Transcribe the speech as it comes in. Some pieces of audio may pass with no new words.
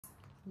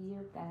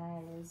you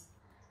guys,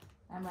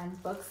 I'm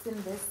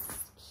unboxing this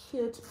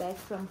cute bag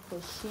from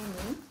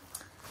Foschini.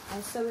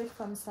 I saw it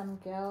from some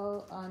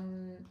girl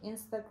on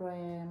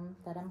Instagram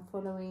that I'm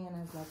following, and I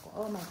was like,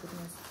 oh my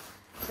goodness,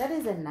 that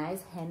is a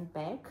nice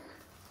handbag,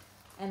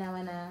 and I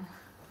wanna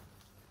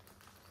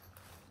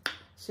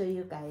show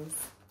you guys.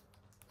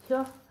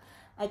 Here,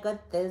 I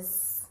got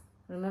this.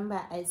 Remember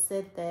I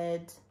said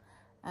that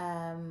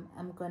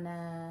I'm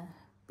gonna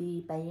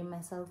be buying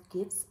myself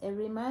gifts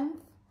every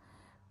month,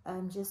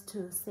 just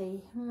to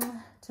say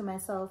to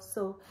myself.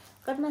 So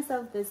got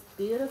myself this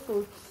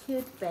beautiful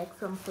cute bag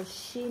from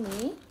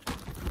Foschini.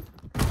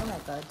 Oh my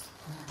god,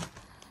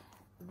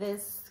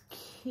 this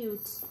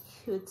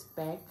cute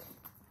bag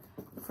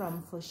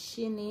from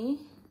Foschini.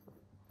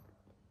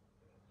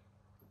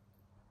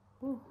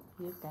 Ooh,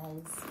 you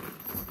guys,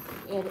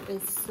 it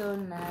is so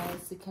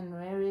nice. You can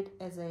wear it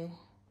as a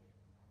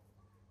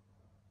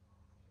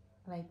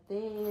like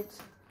that,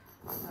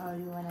 or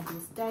you want to be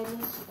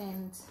stylish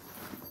and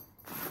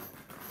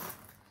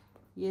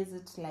use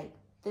it like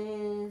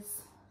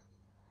this.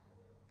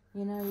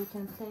 You know, you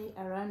can play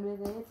around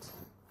with it.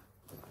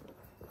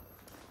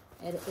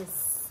 It is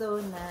so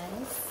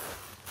nice.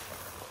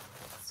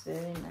 It's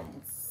very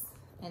nice,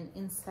 and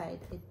inside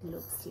it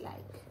looks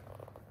like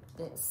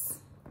this.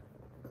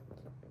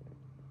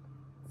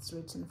 It's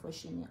written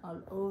Foschini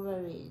all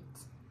over it.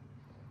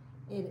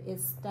 It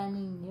is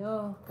stunning.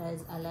 Yo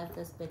guys, I love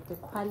this bag. The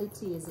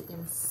quality is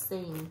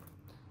insane.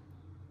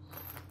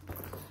 I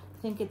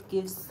think it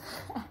gives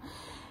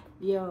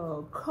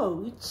your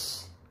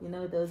coach, you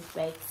know, those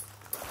bags,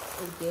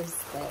 it gives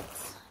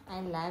that.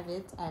 I love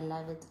it. I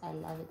love it. I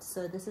love it.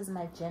 So this is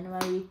my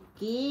January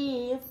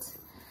gift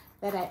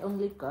that I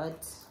only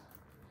got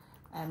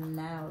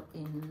now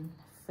in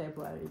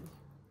February.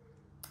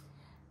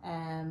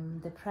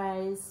 The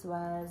price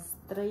was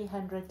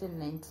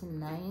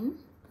 $399.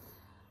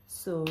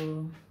 So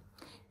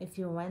if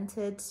you want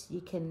it,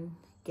 you can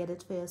get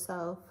it for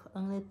yourself.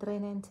 Only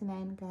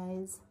 $399,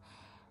 guys.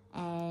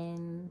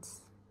 And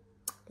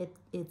it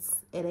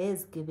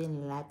is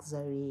giving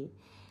luxury.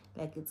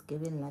 Like, it's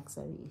giving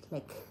luxury.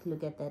 Like,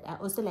 look at that. I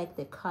also like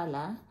the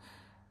color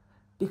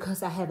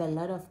because I have a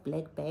lot of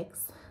black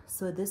bags.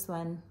 So this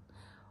one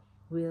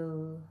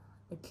will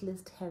at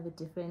least have a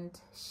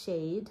different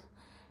shade,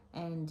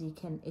 and you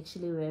can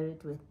actually wear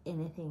it with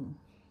anything,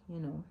 you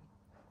know.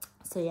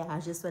 So yeah, I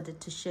just wanted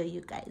to show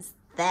you guys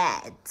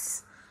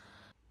that.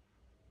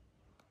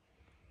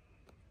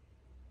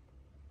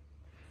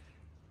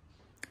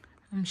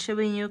 I'm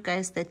showing you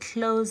guys the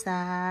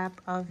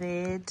close-up of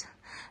it.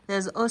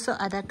 There's also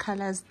other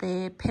colors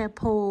there: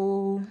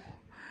 purple,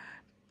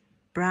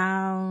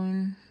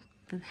 brown,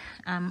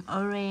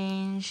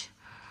 orange.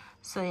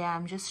 So yeah,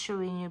 I'm just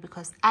showing you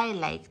because I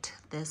liked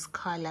this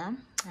color.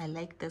 I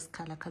like this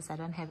color because I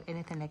don't have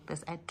anything like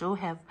this. I do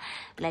have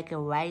like a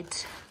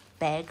white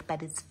bag,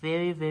 but it's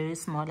very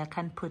small. I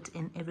can't put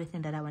in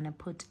everything that I want to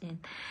put in: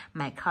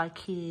 my car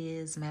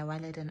keys, my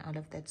wallet, and all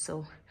of that.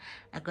 So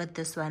I got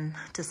this one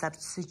to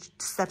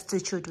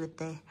substitute with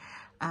the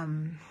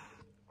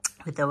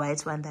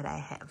white one that I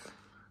have.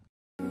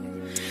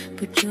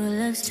 But your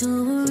love's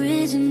too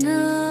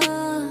original.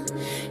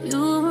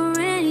 You were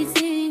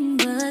anything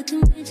but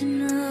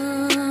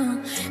conventional.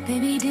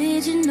 Baby,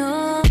 did you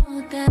know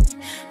that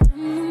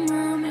from the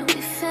moment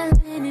we fell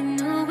in and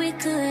knew we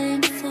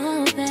couldn't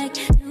fall back,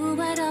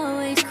 knew I'd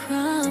always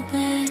crawl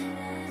back?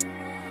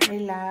 Hey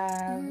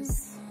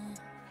loves,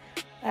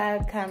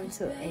 welcome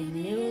to a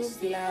new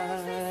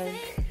vlog.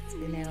 It's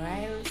been a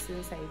while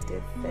since I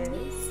did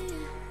this.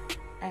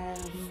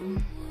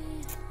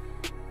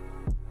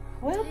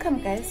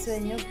 Welcome guys to a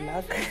new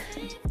vlog.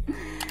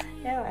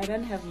 Yeah, I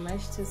don't have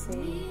much to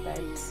say, but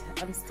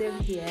I'm still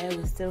here.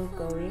 We're still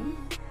going.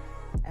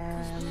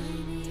 And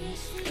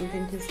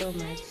thank you so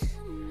much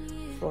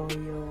for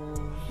your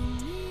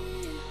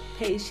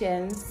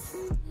patience.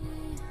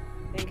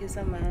 Thank you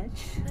so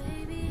much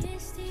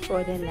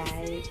for the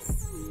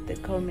likes, the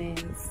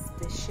comments,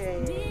 the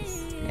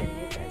shares, and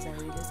you guys are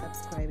really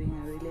subscribing.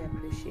 I really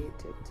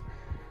appreciate it.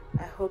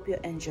 I hope you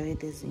enjoy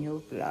this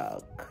new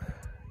vlog.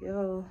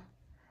 Yo,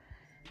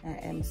 I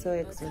am so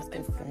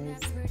exhausted,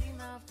 guys.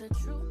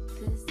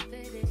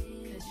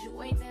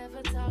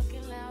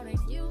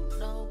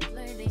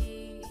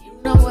 You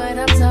know what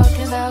I'm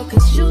talking about,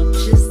 cause you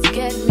just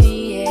get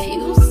me. Yeah,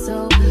 you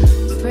so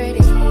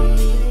pretty.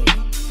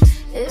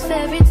 If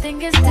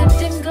everything is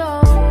dipped in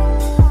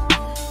gold,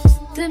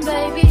 then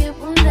baby it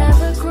will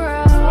never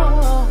grow.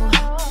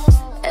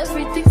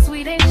 Everything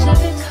sweet ain't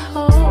sugar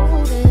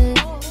coated.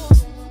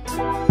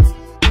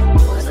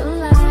 What a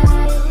lie.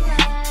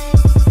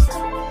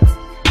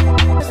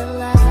 What a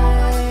lie.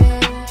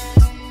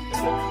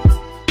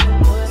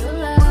 What a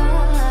lie.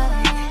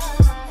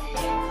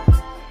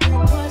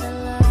 What a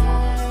lie.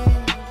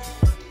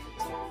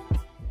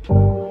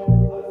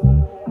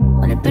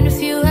 Only been a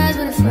few hours,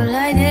 but it felt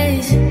like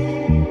days.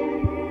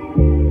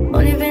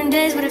 Only been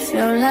days, but it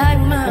felt like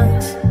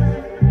months.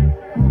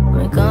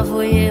 Only gone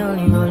for a year,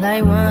 only know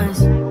like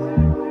once.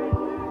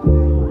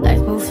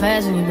 Life move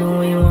fast when you do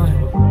what you want.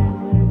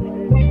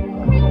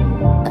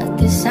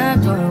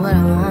 start doing what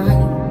I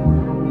want.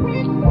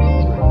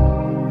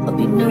 Hope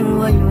you doing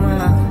what you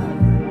want.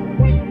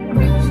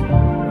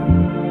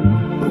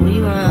 What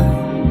you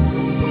want?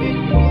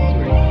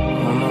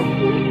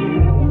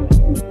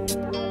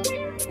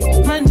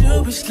 My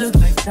new bitch look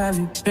like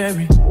Halle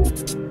Berry,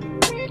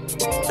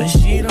 but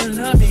she don't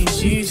love me,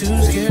 she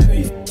too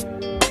scary.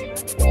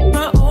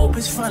 My old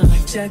bitch fine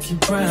like Jackie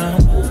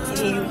Brown.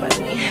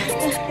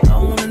 I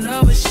wanna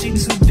know but she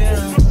too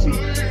down.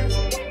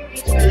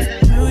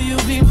 Will you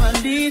be my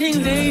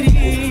leading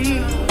lady?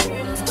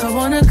 I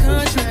want a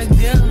contract,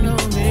 girl, no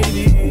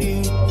maybe.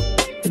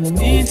 In the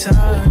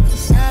meantime,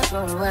 Start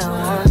doing what I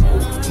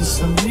want. need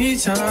some me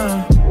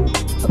time.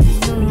 Hope you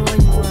doing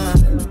what you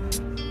want.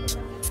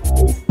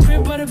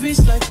 Crib by the beach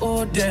like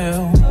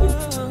Odell.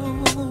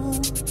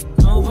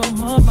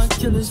 Over my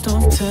killers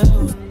don't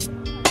tell.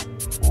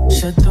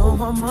 Shadow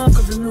my mom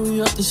cause I New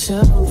York the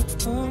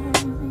shelf.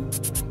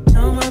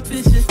 Now my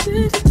bitches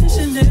did the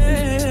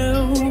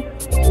Chanel.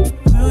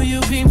 Will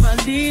you be my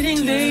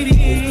leading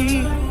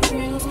lady?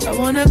 I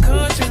want a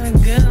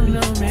contract, girl,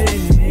 no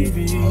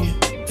maybe.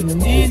 In the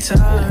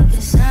meantime,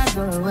 Start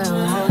doing what I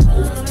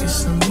want. get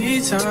some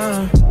me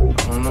time.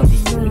 Hope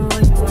you doing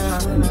what you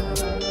want.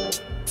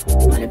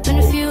 Only been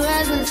a few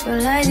hours, but it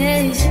feel like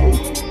days.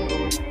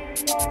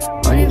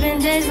 Only been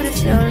days, but it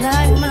feel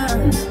like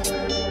months.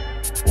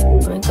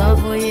 Only gone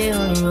for a year,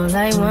 only know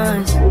like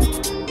once.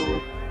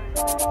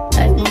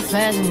 Life move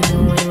fast and you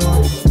do what you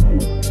want.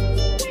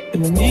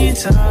 In the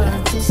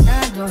meantime, Just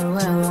start doing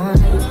what I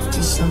want.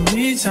 get some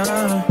me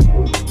time.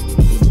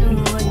 You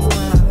doing what you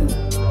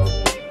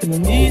want. In the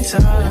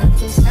meantime,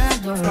 Just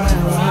start doing what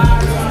I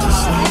want. get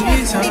some me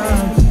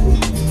time.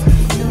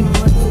 You doing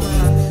what you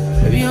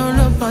want. Maybe I don't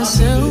love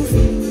myself,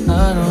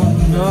 I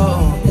don't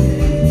know.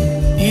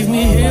 Leave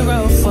me here,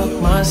 I'll fuck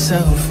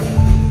myself.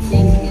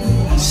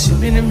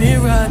 Sit in the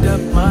mirror, I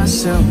duck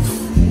myself.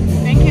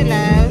 Thank you,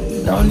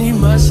 love. Don't need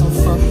muscle,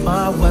 fuck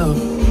my wealth.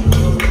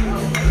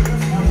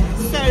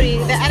 Sorry,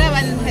 the other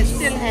one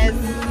still has.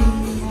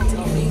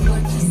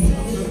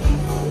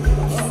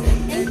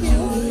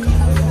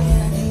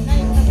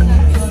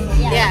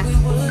 Yeah.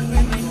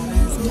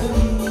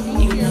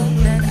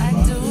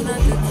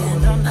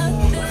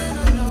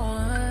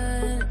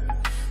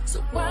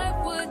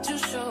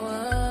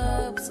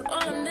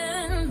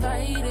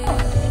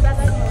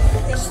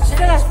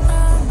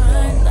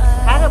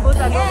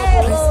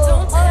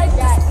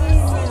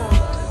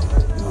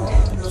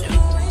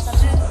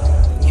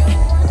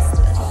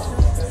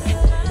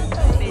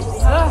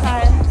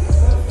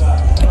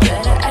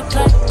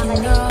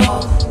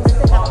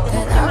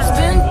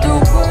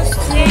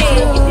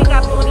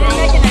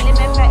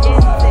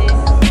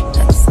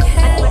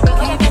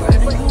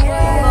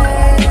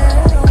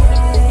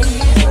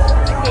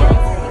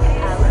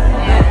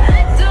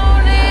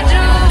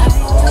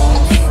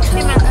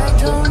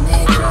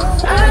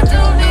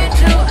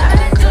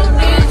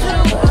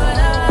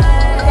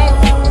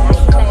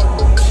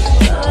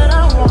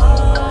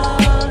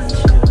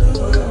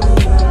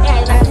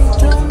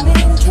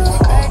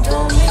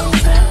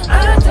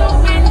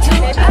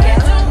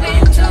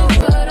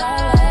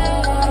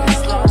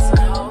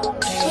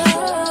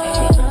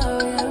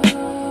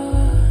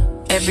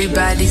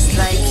 Everybody's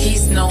like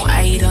he's no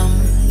item.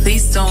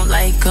 Please don't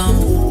like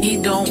him. He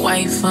don't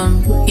wife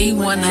him. He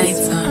one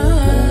item.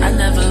 I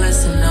never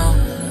listen,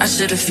 no. I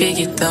should've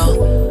figured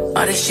though.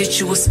 All the shit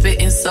you was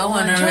spitting so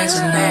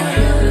unoriginal.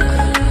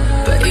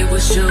 But it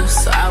was you,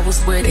 so I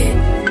was with it.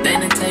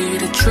 Then to tell you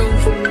the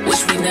truth,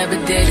 wish we never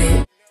did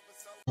it.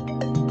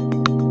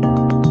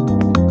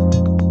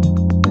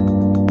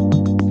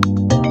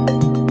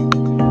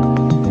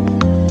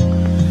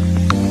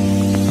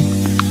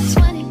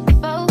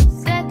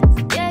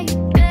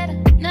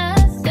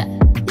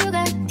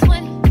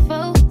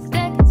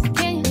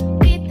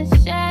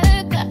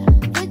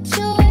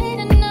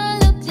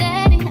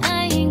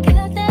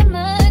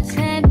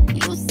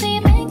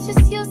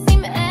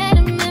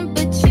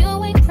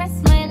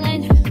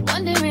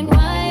 Wondering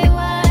why,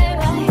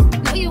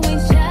 no you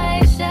ain't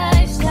shy,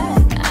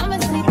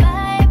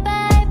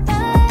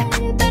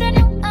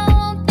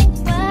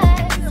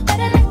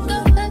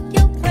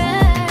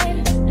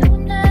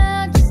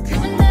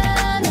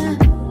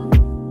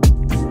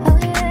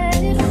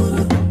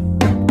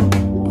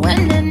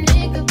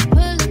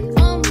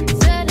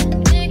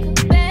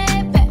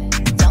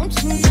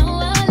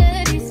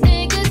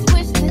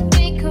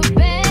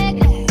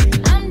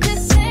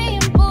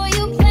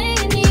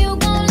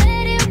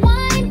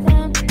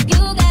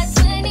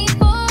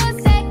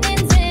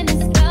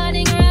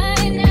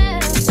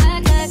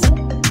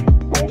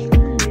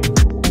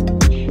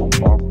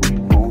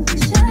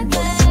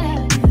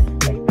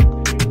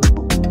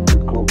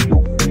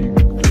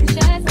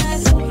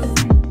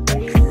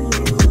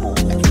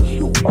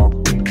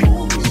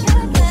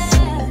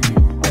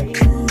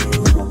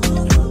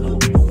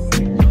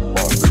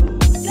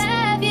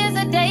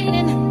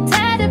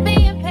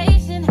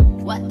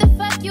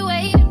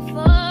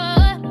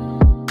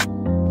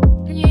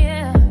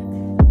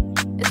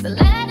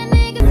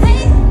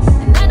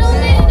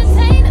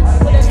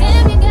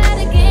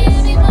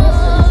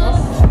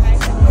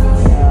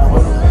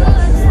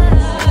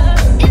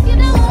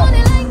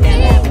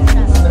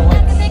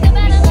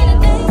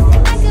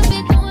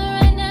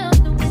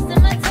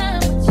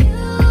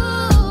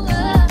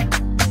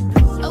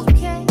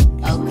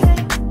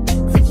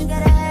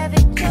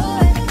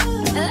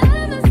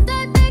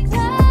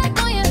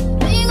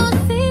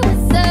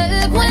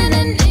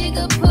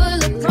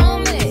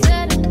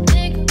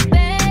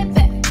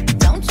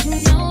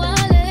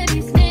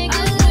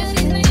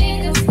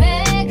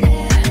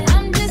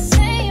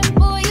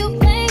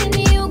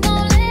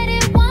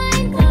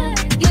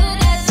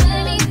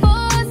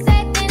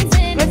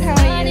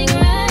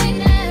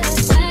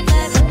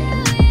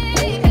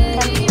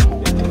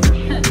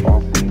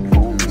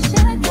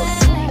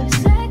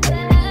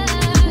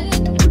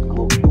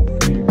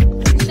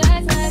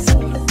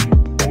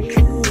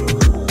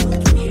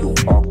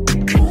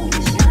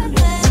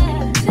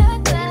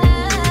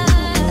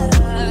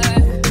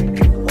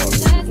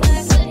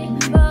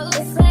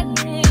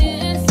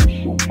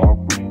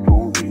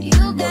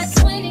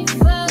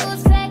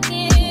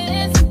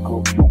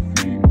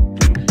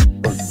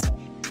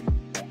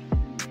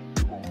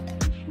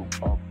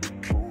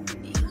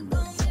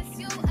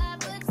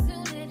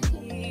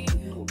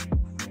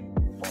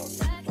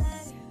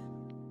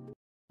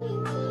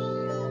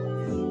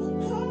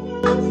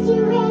 Can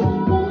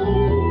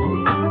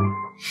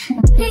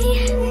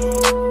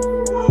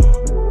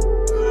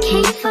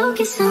you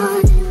focus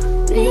on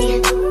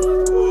me?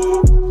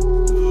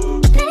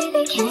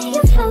 Baby, can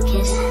you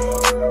focus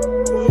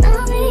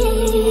on me?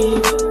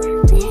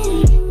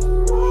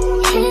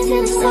 Hands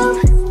in the soap,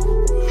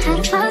 how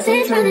the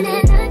faucet's running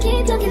and I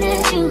keep looking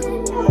at you.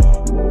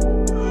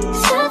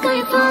 Stuck on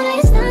your phone,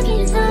 like stuck in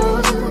your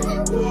zone.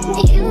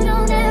 You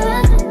don't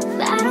ever,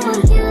 but I don't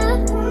wanna give up.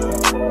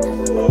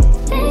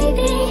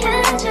 Baby, I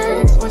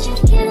just want you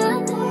to get up.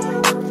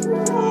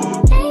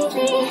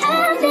 Lately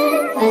I've been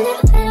a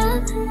little better.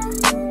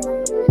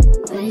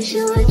 Wish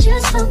you would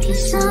just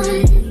focus on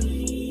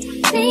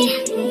me.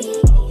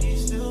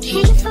 Can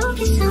you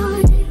focus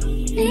on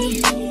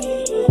me?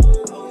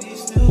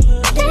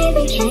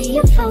 Baby, can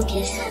you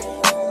focus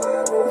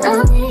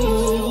on me?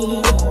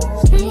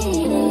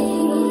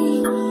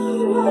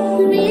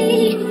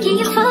 Can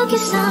you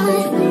focus on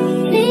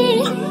me?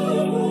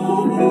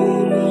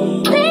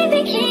 Baby,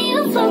 can you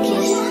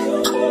focus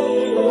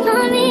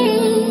on me?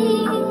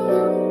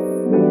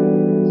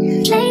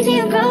 Lazy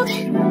and broke,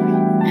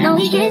 know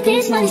we get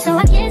this money, so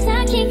I guess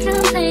I can't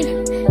complain.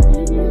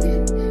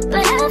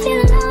 But I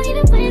feel alone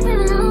even when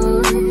we're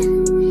alone,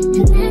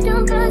 and that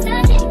don't cause I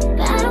think,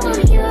 but I don't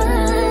wanna give up.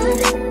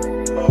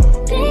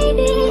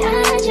 Baby, I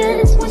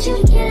just want you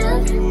to get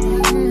up.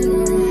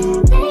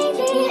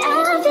 Lately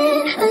I've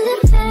been a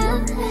little fed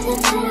up.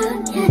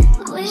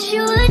 I wish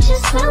you would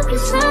just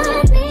focus on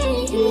me.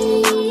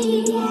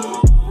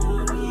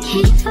 Can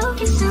you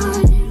focus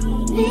on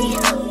me?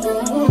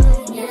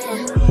 Yeah.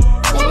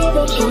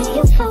 Baby, can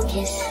you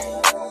focus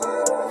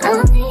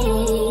on me?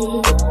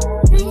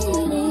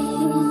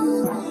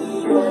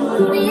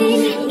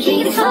 Can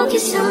you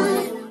focus on?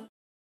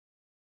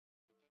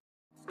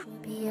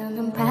 Be on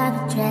them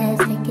private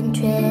jets, taking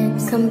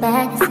trips. Come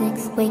back at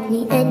 6, wake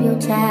me and your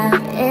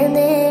child, and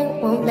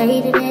then won't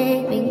lay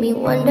today. Make me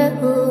wonder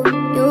who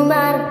you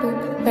might have been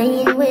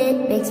playing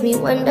with. Makes me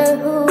wonder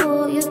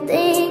who you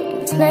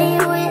think you're playing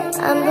with.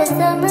 I'm just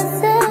on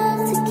myself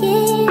to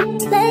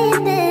keep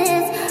playing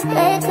this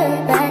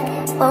record back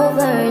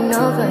over and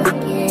over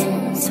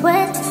again.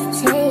 Swear that you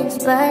changed,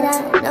 but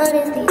I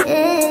noticed the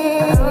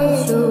end. I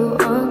want you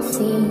on the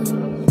scene.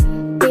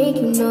 Think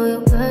you know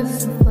your girl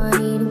is so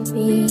funny to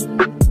me.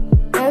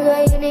 That's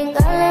why you didn't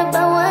got left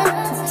by one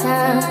this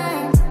time.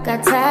 Got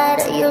tired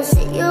of your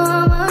shit, you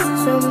almost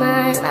lost your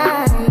mind.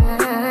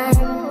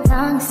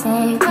 Long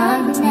say, call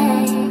your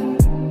name.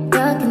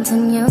 You'll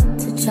continue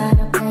to try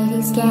to play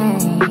these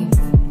games.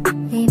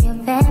 Leave your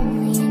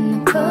family in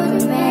the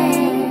cold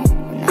rain,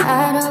 and I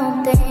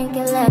don't think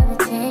you'll ever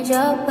change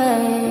your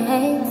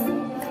ways.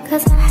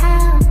 Cause our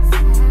house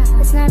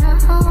is not a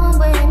home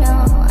where no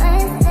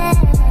one's there.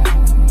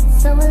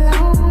 So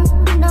alone,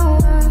 no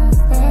one's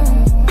there.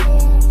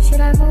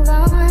 Should I move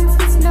on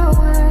since no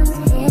one's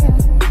here?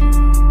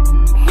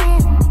 Hey,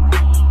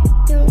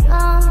 you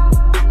know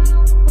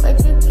what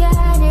you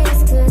got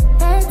is good,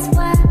 that's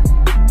why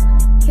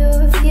you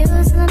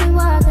refuse to let me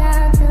walk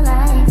out to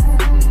life.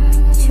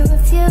 You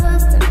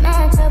refuse to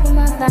match up with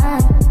my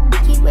vibe.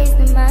 Keep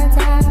wasting my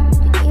time,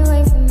 you keep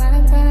wasting my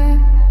time.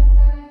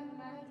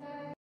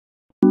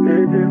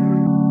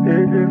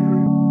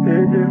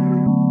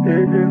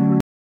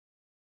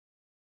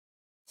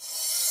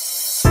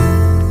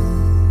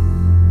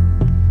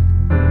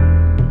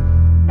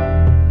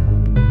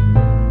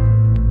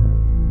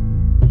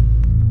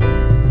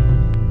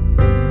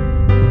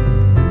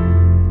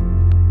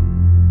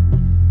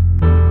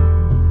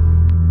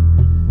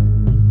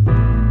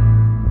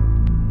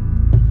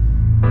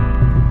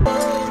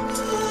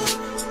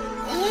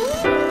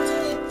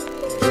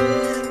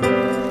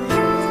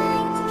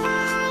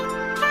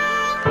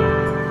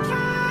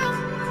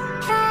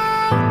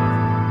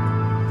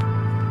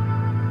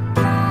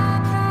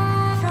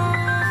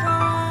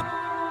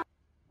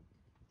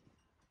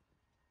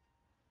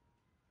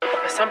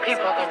 Some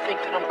people are gonna think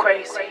that I'm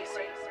crazy,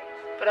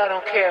 but I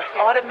don't care.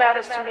 All that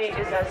matters to me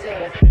is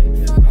Isaiah.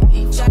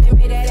 Shawty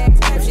made that ass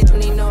clap, she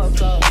don't even know it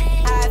go.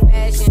 High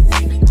fashion,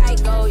 I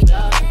go,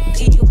 y'all.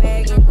 Leave you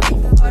begging,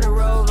 or the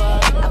rover.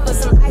 I put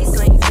some ice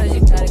on you cause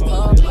you got it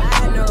cold.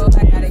 I know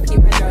I gotta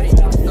keep it dirty,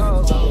 don't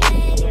go.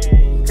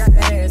 Got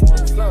that ass on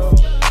the floor.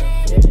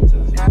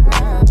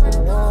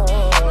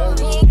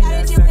 You ain't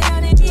gotta do it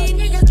on the beat,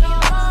 niggas go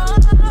home.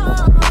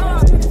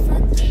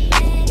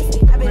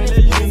 I've been in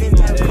the business,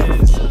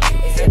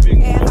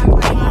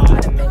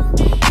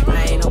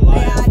 I ain't no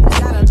player, I just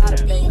got a lot of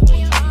things.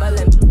 But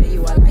let me tell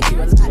you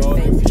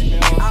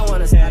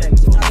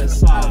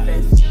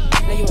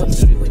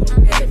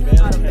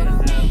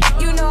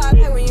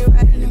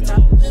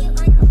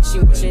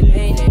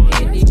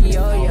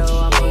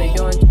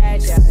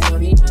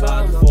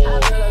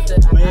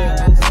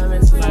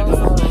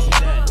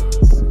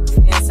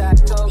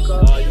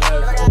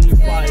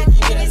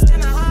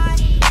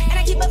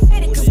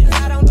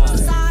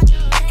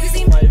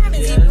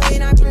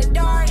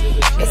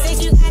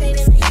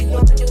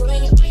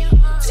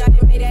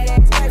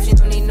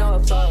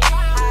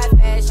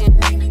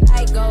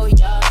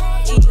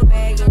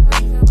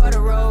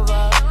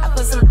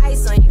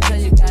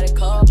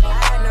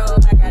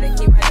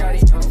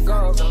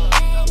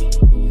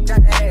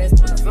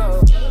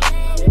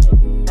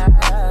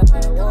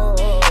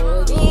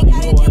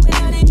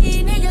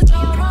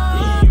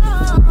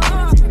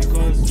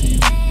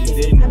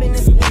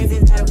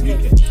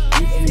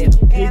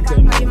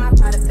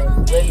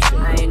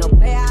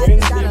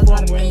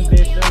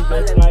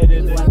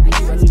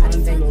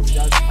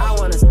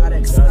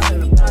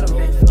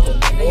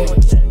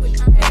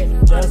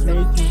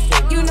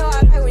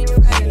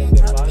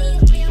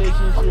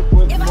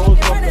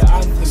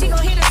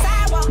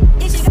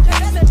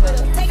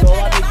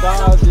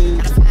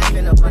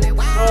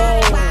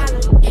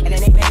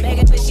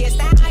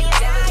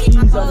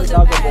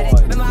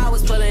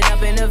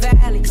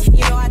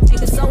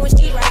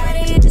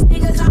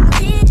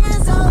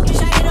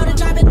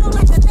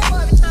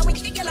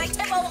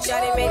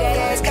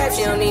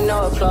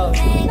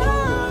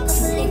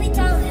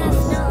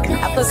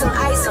put some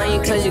ice on you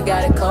cause you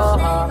got a cold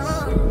heart. I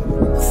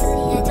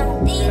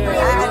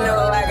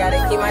know I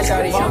gotta keep my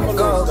shorty on the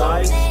go.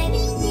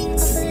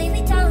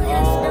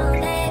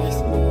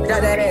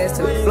 Got that ass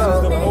to the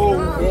floor.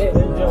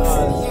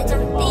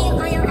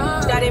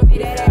 Shawty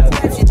made that ass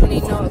clap, she don't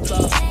need no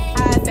clothes.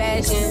 High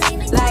fashion,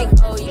 like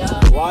oh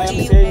yeah. Why I'm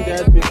saying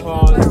that? Because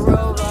I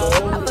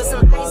put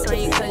some ice on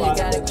you cause you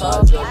got a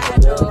cold. I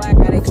know I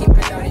gotta keep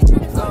my shorty on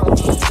the go.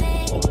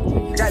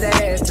 Got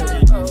that ass to the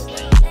floor.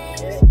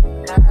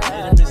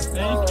 I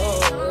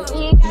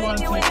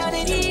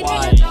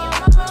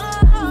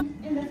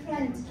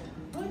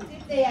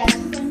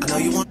know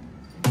you want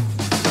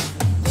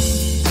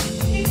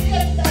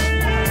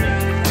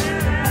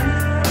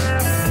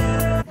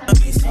to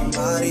be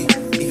somebody,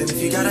 even if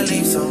you gotta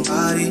leave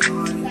somebody.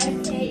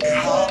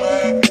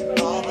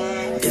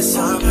 Yes,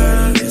 I'm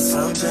hurt, yes,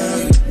 I'm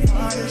dead.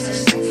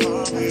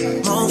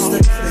 Most of the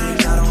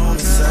things I don't wanna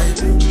say.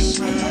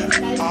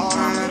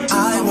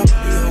 I won't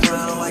be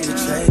around while you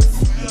chase.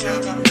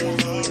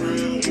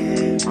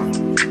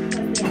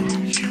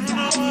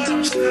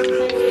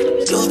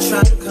 You'll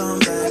try to come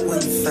back when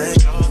you fail.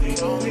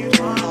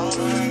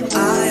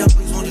 I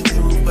always want the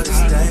truth, but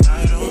it's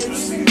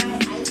dangerous.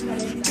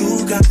 You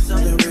got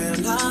something real,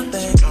 not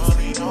bad.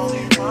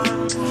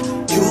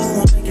 You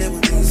wanna get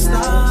with me,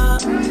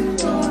 stop.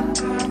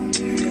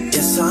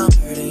 Yes, I'm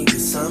hurting,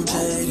 yes, I'm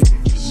jaded.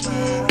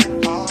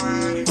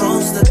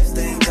 Most of the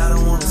things I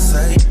don't wanna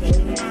say.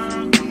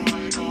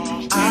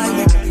 I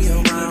won't be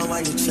around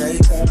while you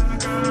chase.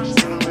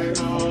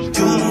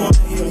 You wanna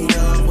hear me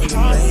up when you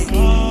make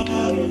it.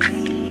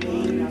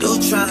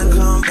 You'll try to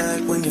come back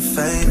when you're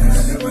famous.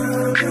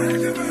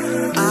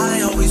 I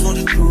always want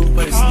the truth,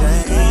 but it's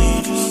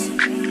dangerous.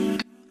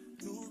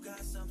 You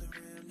got something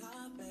real,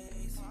 not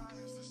basic.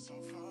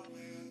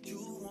 You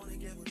wanna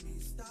get with me,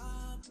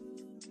 stop.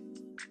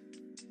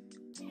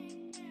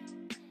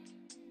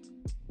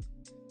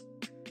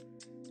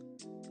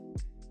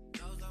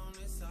 Those on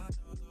this side,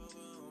 those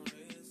over on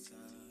this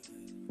side.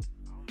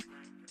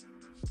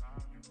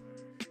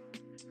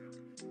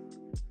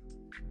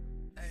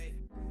 Hey,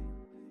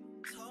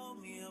 told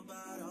me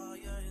about all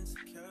your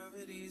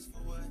insecurities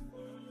for what?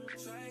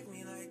 Drag me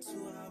like 2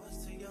 hours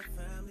to your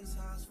family's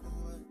house for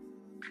what?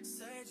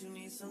 Said you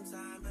need some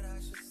time, but I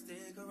should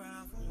stick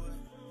around for what?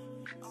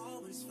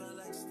 Always felt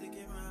like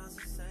sticking around's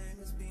the same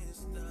as being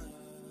stuck.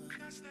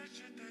 That's that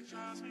shit that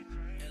drives me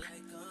crazy. And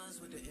like guns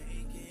with the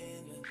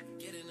aching, you're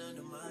getting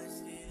under my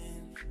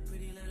skin.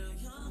 Pretty little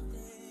young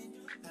thing,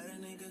 had a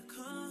nigga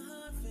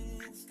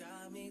convinced,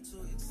 got me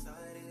too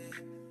excited.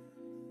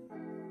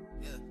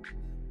 Yeah.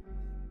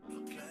 You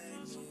play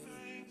me.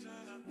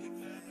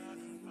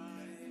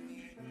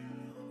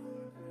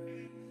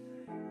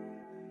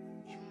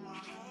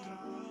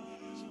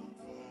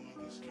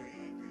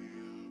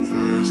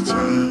 First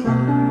time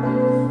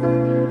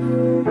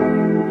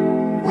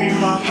we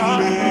might have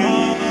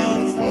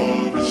been for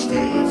the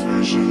stage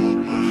version.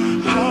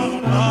 I'm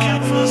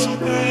looking for some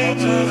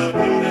things that I've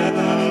been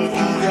never.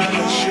 You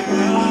gotta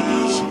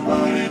share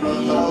somebody but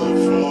love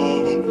for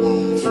the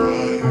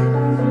bonfire.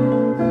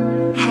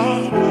 How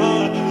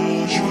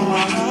much you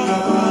might have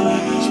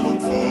done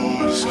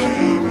before this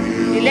came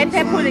here. You let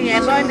her pull in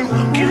your bone.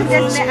 You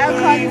just the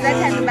alcohol is that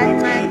kind of bad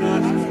man.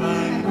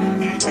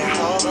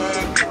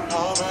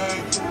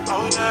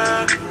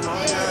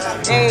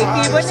 Hey,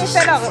 keep on this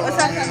along.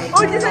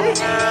 Oh, this is it.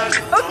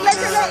 Oh,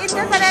 let's let it in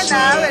the fan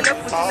now. Well, look, the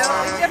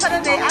fan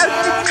of the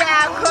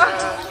outfit.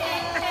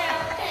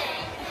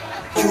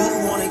 You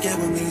wanna get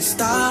with me,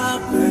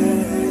 stop it.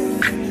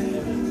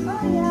 Oh,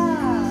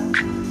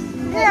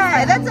 yeah.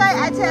 Yeah, that's why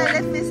I tell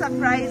let me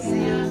surprise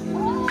you.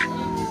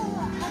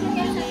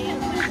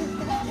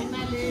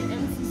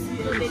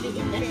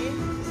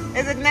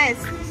 Is it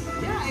nice?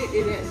 Yeah,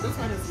 it is. This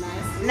one is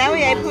nice. Now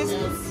I put.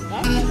 I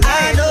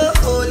know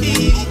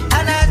holy,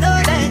 and I know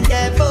that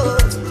careful.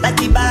 Like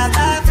the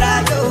baba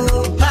frayo,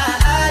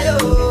 maayo,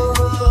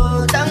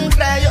 don't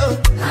frayo.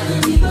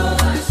 Alibigo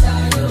and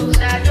shadow,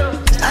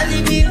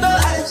 alibigo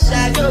and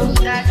shadow,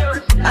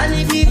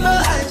 alibigo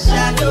and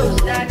shadow,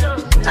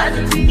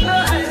 alibigo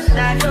and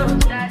shadow,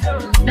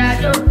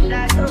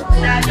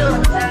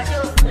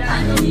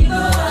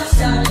 alibigo and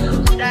shadow,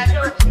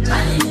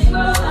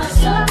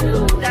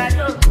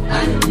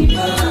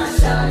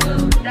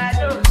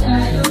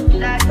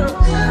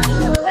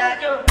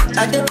 I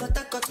dey put a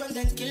cut when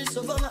them kill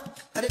Sovoma.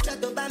 I dey try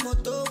to buy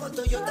moto,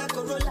 Toyota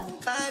Corolla.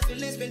 My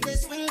feelings been they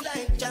swing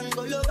like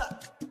Django Lover.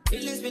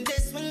 Feelings been they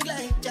swing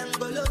like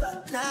Django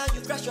Lover. Now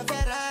you crash your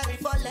Ferrari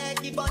for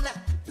Leggy Bona.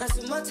 Now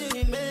so much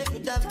you make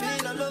with that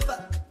pain all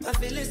over. My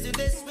feelings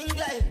today swing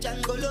like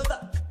Django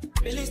Lover.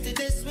 Feelings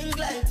today swing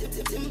like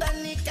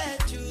Timbani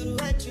at you.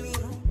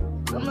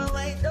 I'm a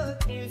white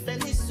dog in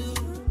Fenisu.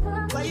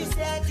 Why you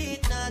say I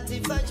did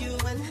nothing for you?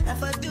 And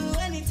if I do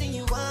anything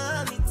you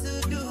want me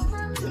to do,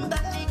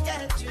 Timbani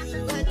at you.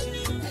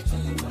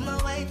 I'm a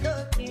white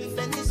dog in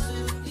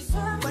Fenisu.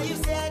 Why you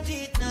say I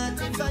did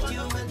nothing for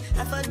you? And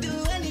if I do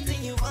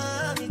anything you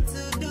want me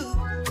to do,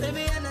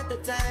 maybe another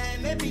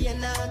time, maybe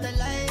another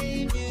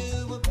life.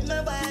 You will be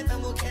my wife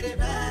and we'll get it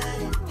right.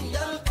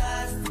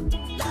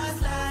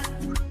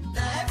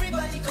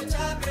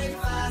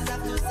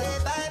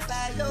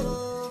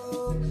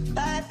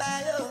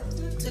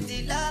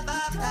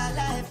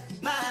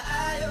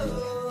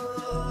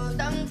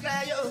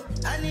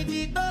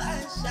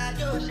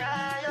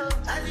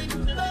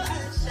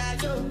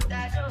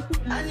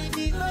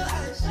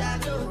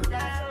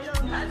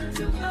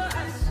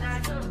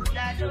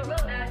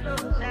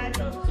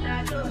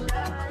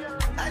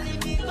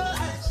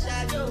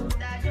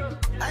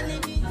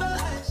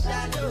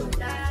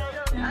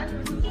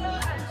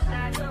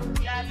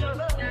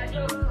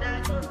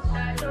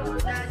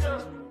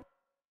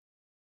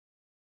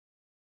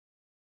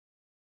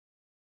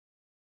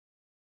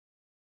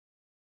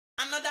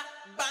 Another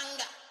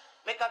banger.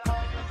 Make a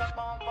call, make a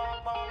bong, bong,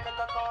 bong, make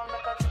a call,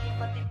 make a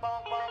keep at the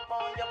bong, bong,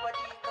 bong, your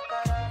body,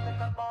 kakara, make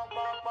a bong,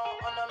 bong, bong,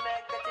 on a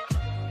make it.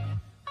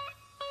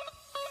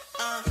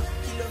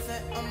 Kilo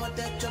fait, on m'a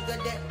tête,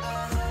 chocolat,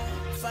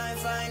 fine,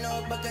 fine, oh,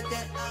 bucket,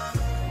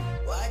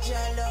 watch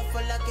your love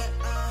for like it,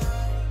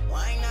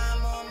 why not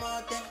more,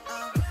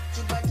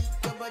 your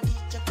body,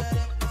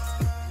 chocolate,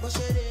 push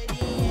it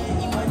in,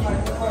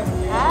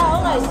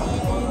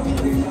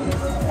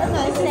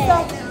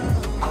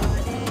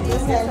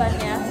 This one,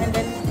 yeah, and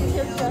then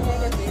tilt your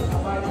head a bit.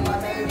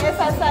 Yes,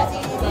 I saw it.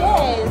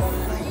 Yes.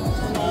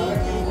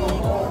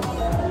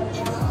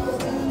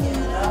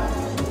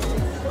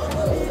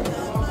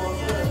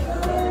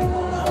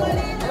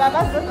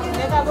 Baba, so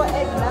make up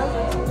egg now.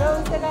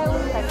 Don't say I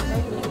will cut it.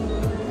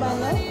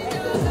 Mana?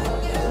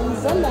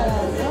 Zola,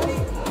 no?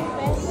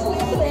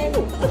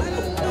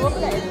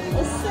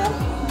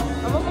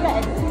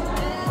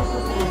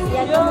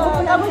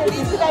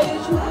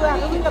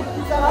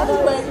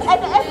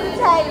 And every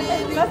time,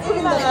 not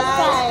putting on the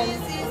time.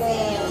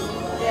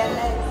 They're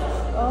nice.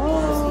 Oh,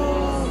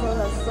 those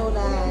are so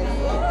nice.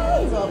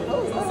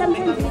 Sometimes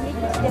you need to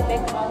step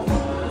back out.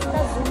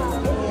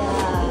 Yeah.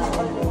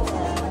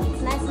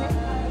 It's nice, right?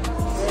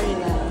 Very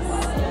nice.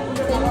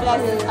 Same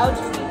glasses,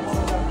 outfit.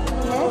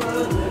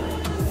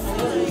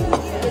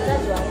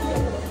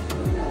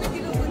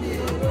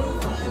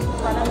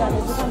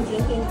 I'm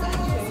drinking.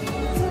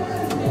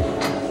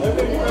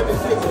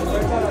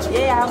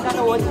 Yeah, I'm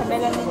gonna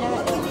watermelon in there.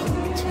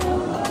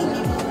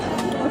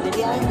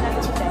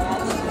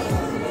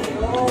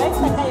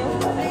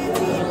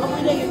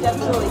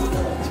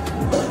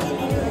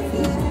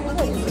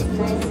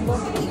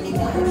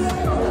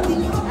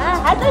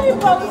 I thought you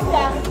promised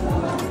that.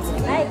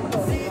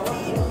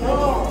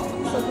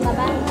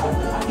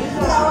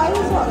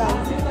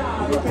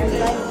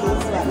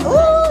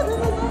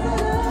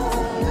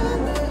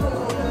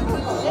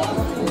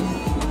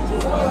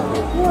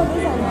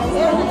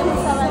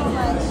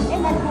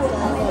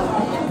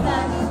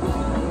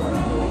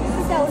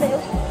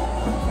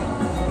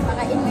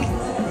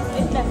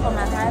 For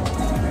my heart.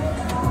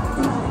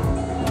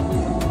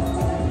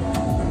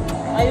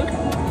 Are you?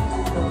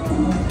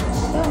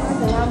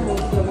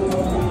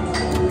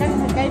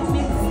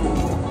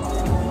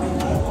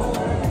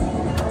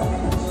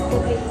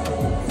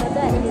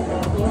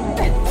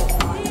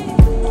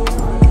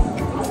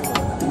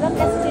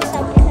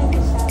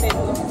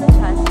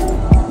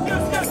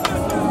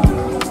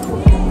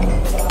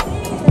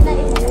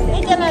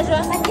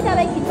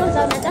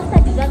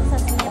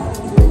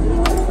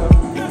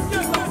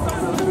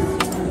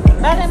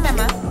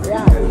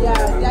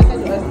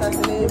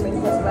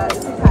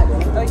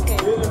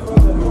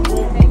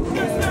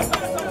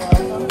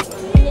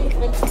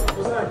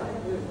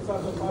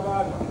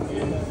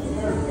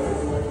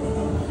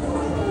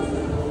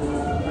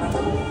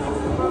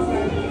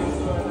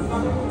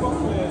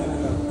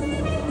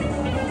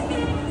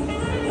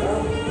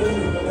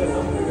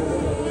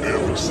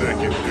 Every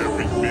second,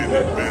 every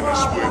minute, man, I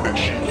swear that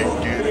she can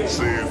get it.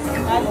 Say if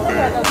you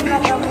that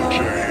bitch, put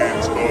your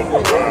hands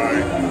up high,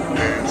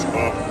 hands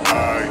up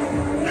high,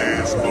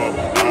 hands up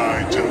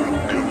high. Tell them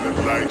dim the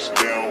lights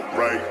down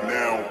right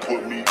now,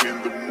 put me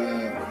in the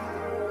mood.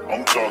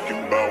 I'm talking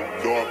about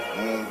dark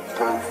room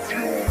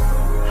perfume.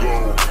 Go,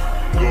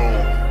 go.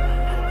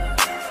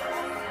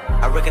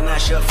 I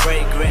recognize your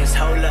fragrance.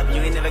 Hold up,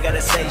 you ain't never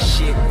gotta say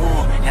shit.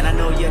 And I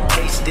know you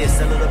taste this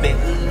a little bit.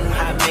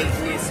 High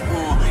maintenance.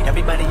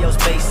 Everybody else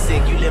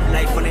basic. You live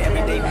life on the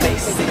everyday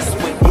basics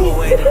with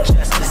poetic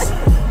justice.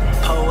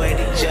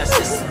 Poetic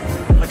justice.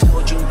 I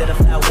told you that a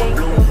flower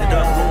bloom in the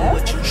dark room.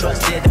 What you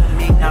trusted, I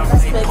mean, I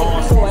write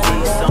poems.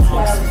 These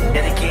songs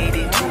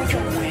dedicated to you.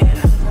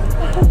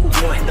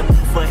 You're in the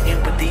mood for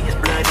empathy. It's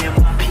blood in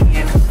my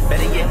pen.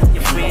 Better yet,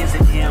 your friends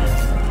and him.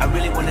 I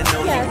really wanna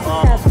know you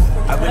all.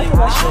 I really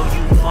wanna show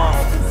you off.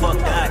 Fuck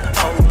that,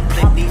 oh,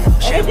 plenty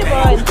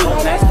champagne.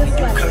 Don't ask me,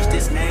 you curse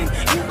this name.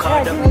 You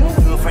called up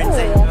your friends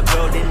and your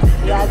girl didn't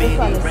live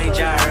in range.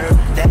 I heard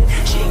that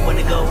she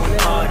wanna go and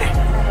party.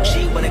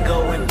 She wanna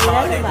go and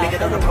party. Nigga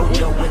don't approach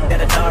her with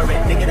that authority.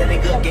 Nigga that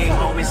ain't good game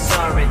home is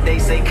sorry. They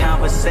say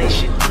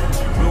conversation,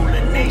 rule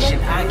a nation.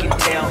 I can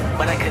tell,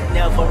 but I could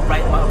never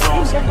right my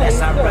wrongs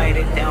unless I write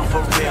it down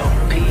for real.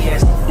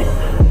 P.S.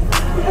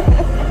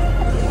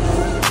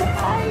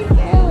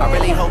 I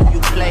really hope you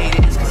played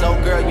it, cause oh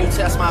girl, you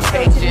test my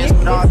patience.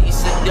 With all these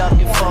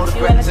seductive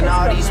photographs and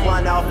all these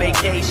one-off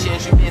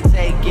vacations you've been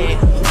taking.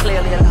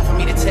 Clearly a lot for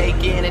me to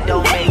take in, it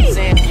don't make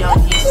sense.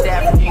 Young East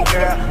African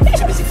girl,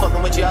 too busy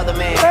fucking with your other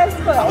man. I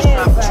was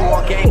trying to put you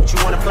on game, but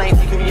you wanna plane,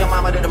 taking your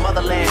mama to the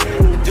motherland.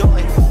 Do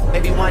it.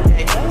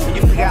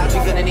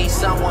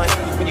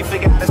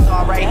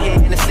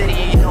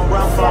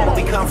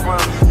 come from.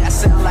 That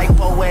sound like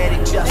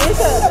poetic justice.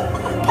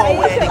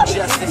 Poetic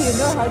justice.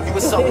 You were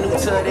so new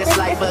to this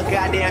life, but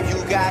goddamn,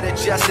 you got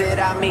adjusted.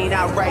 I mean,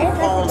 I write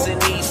poems in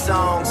these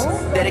songs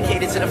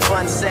dedicated to the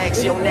fun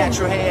sex, your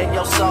natural hair,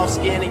 your soft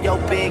skin, and your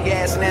big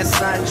ass in that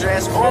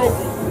sundress. Oh,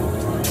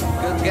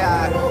 good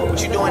God,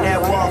 what you doing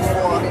that walk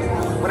for?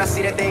 When I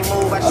see that thing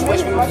move, I just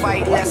wish we would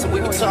fight less and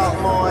we would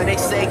talk more. They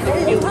say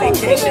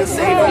communication,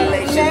 say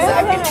relations,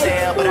 I can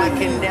tell, but I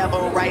can never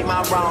right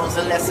my wrongs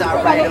unless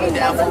I write them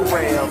down for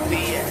real.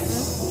 P.S.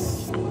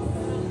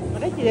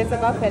 Let's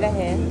go further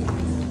here.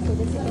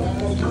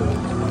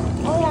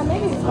 Oh yeah,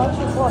 maybe it's what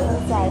you go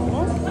inside,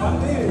 no?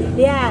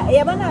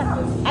 Yeah, but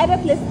other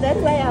places, that's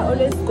why I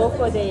always go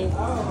for the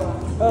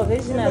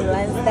original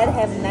ones that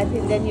have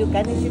nothing, then you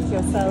garnish it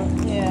yourself.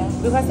 Yeah.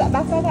 Because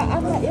after,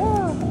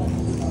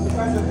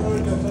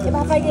 if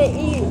I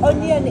get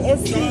onion,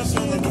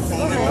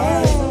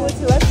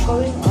 what's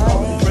going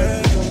on?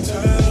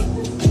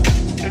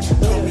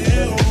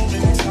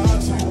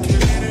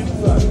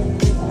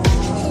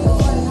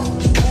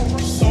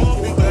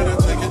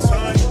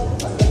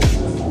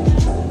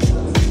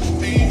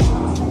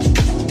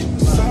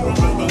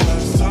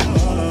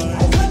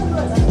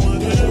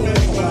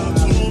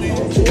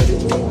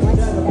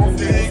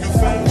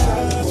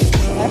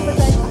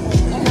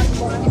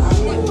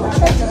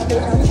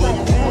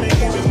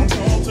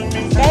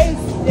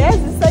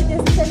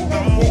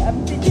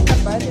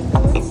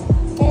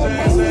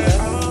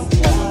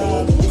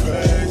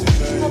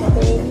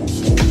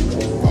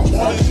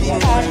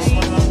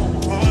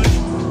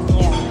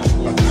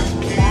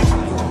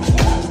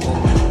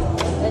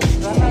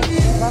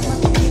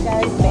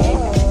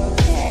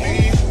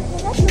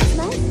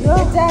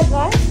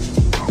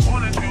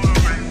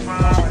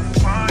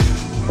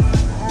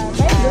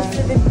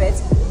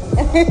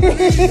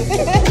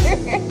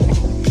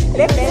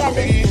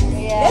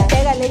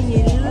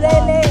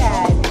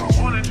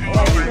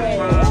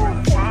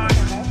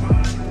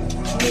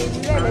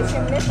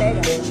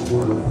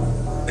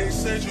 They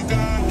said you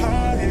got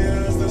high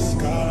as the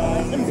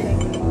sky.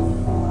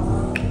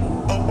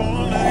 Up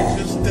all night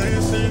just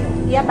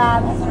dancing. Yeah,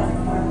 Bob. I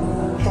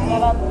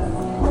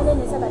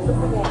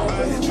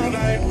hit you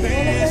like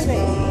this,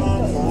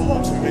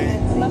 come to me.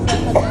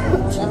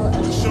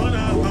 Sure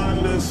not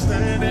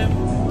understanding.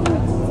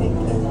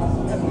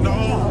 No.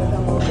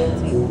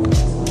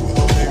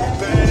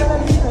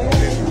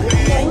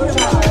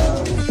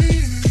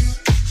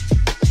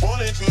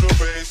 Wanted you to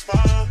raise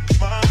my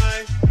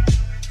mind.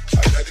 I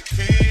got the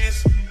keys.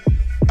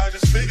 I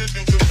just figured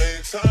you could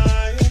make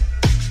time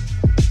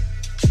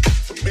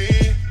for me.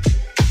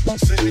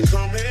 Said you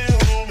coming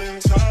home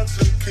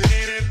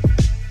intoxicated.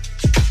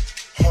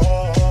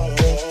 Oh,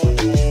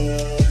 yeah.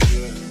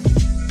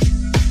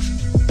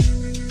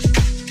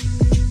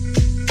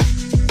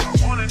 I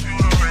wanted you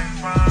to raise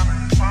my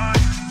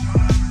mind.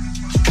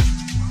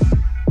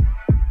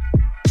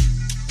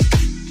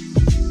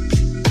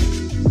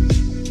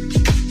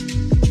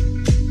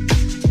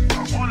 I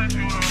wanted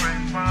you to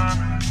raise my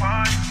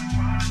mind.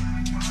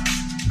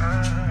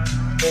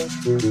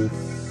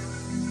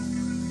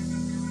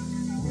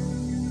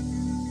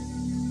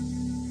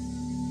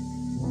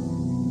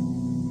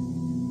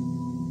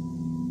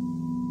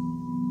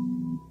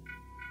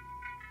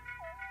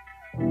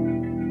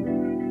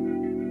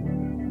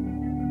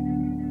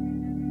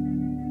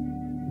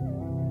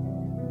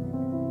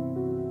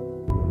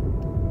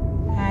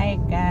 Hi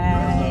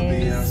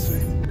guys.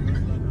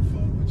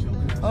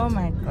 Oh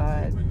my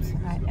god,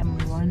 I am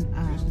worn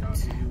out.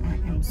 I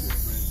am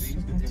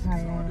super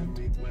tired.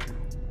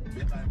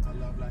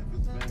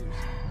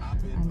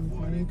 I'm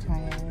very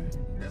tired.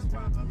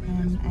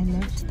 I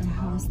left the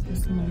house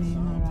this morning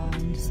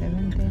around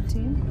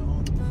 7:30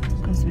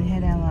 because we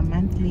had our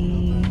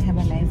monthly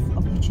Herbalife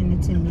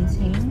opportunity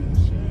meeting,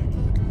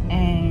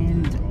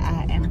 and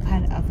I am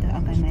part of the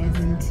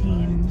organizing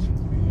team.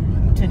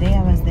 Today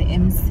I was the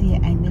MC.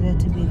 I needed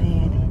to be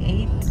there at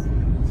 8,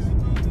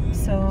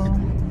 so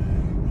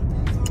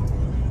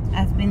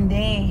I've been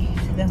there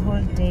the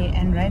whole day,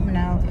 and right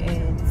now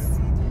it's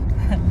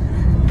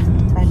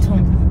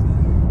Batum.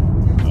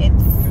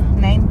 It's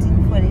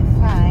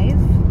 19:45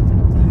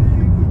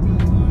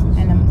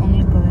 and I'm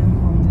only going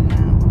home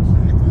now.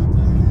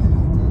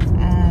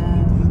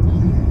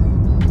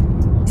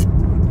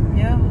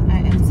 Yeah, I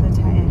am so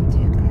tired,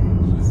 you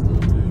guys.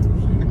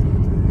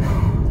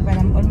 But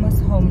I'm almost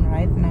home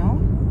right now.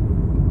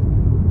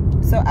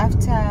 So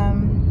after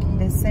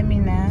the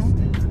seminar,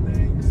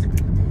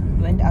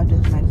 went out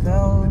with my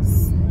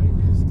girls,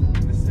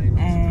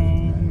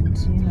 and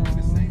you know,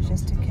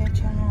 just to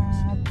catch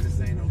up,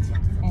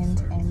 and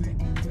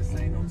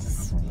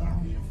so yeah,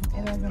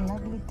 it was a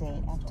lovely day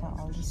after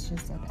all. It's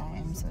just that I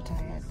am so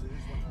tired,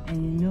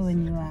 and you know,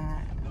 when you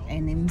are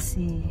an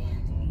MC,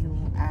 you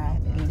are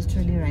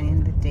literally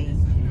running the day.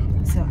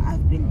 So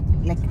I've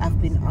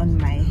been on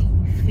my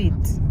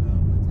feet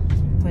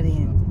for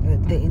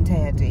the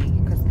entire day,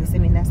 because the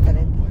seminar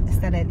started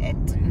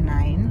at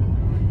 9.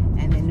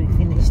 And then we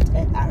finished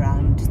at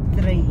around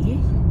 3.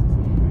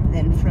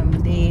 Then from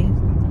there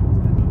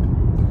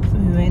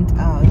we went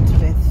out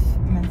with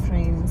my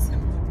friends,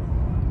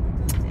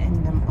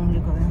 and I'm only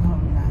going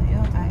home now. Yo,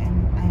 I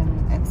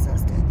am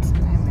exhausted.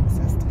 I am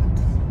exhausted.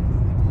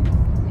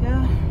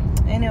 Yeah.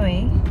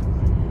 Anyway,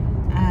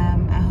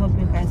 I hope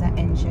you guys are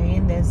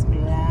enjoying this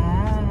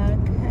vlog.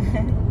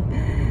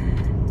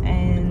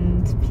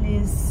 And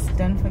please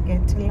don't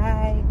forget to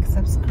like,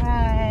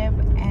 subscribe,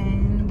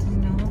 and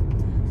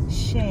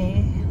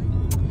share.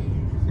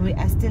 We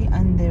are still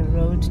on the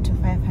road to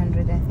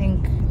 500. I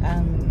think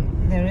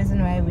the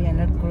reason why we are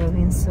not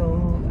growing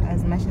so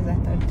as much as I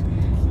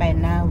thought by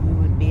now we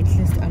would be at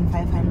least on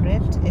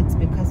 500, it's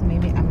because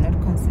maybe I'm not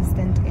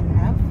consistent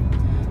enough.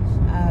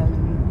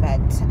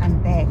 But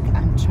I'm back.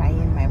 I'm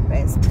trying my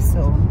best.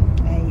 So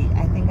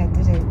I think I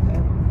did a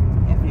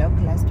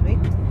vlog last week,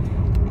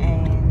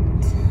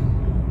 and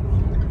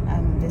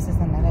this is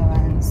another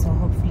one. So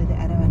hopefully the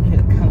other one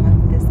will come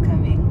up this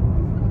coming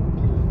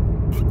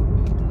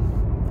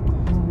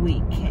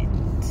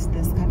weekend,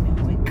 this coming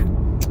week.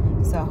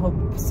 So I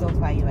hope so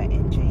far you are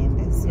enjoying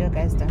this. You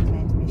guys don't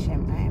mind me,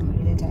 Shem. I am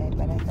really tired,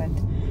 but I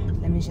thought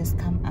let me just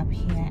come up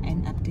here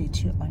and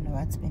update you on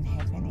what's been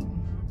happening.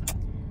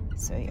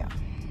 So yeah.